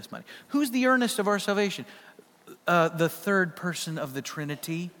forfeit the earnest money. Who's the earnest of our salvation? The third person of the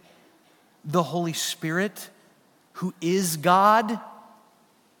Trinity, the Holy Spirit, who is God.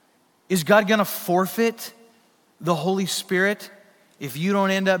 Is God going to forfeit the Holy Spirit if you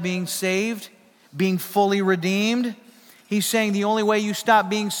don't end up being saved, being fully redeemed? He's saying the only way you stop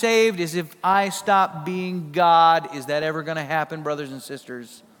being saved is if I stop being God. Is that ever going to happen, brothers and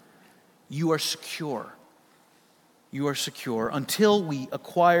sisters? You are secure. You are secure until we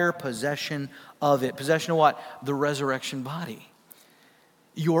acquire possession of it. Possession of what? The resurrection body.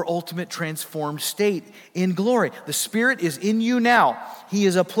 Your ultimate transformed state in glory. The Spirit is in you now. He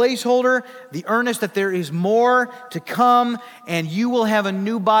is a placeholder, the earnest that there is more to come, and you will have a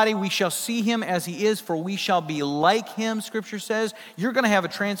new body. We shall see him as he is, for we shall be like him, Scripture says. You're going to have a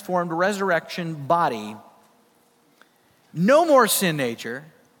transformed resurrection body. No more sin nature.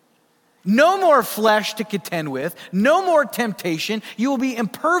 No more flesh to contend with. No more temptation. You will be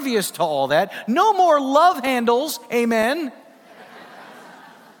impervious to all that. No more love handles. Amen.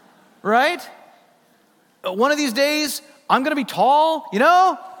 Right? One of these days, I'm going to be tall,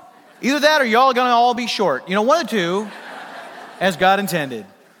 Either that or y'all are going to all be short. One of the two, as God intended,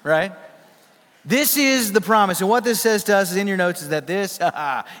 right? This is the promise. And what this says to us is in your notes is that this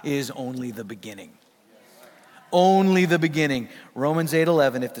is only the beginning. Only the beginning. Romans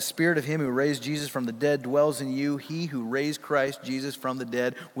 8:11, if the Spirit of him who raised Jesus from the dead dwells in you, he who raised Christ Jesus from the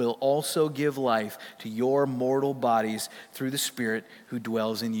dead will also give life to your mortal bodies through the Spirit who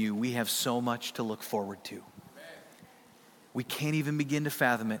dwells in you. We have so much to look forward to. We can't even begin to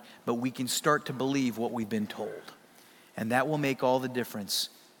fathom it, but we can start to believe what we've been told. And that will make all the difference.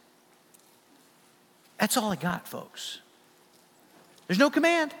 That's all I got, folks. There's no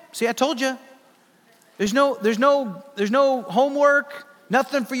command. See, I told you. There's no homework,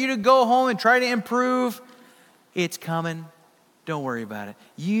 nothing for you to go home and try to improve. It's coming. Don't worry about it.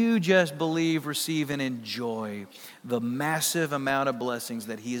 You just believe, receive, and enjoy the massive amount of blessings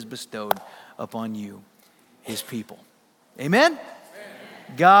that he has bestowed upon you, his people. Amen?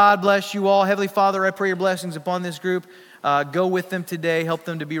 God bless you all. Heavenly Father, I pray your blessings upon this group. Go with them today. Help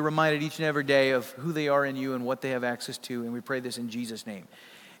them to be reminded each and every day of who they are in you and what they have access to. And we pray this in Jesus' name.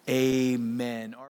 Amen.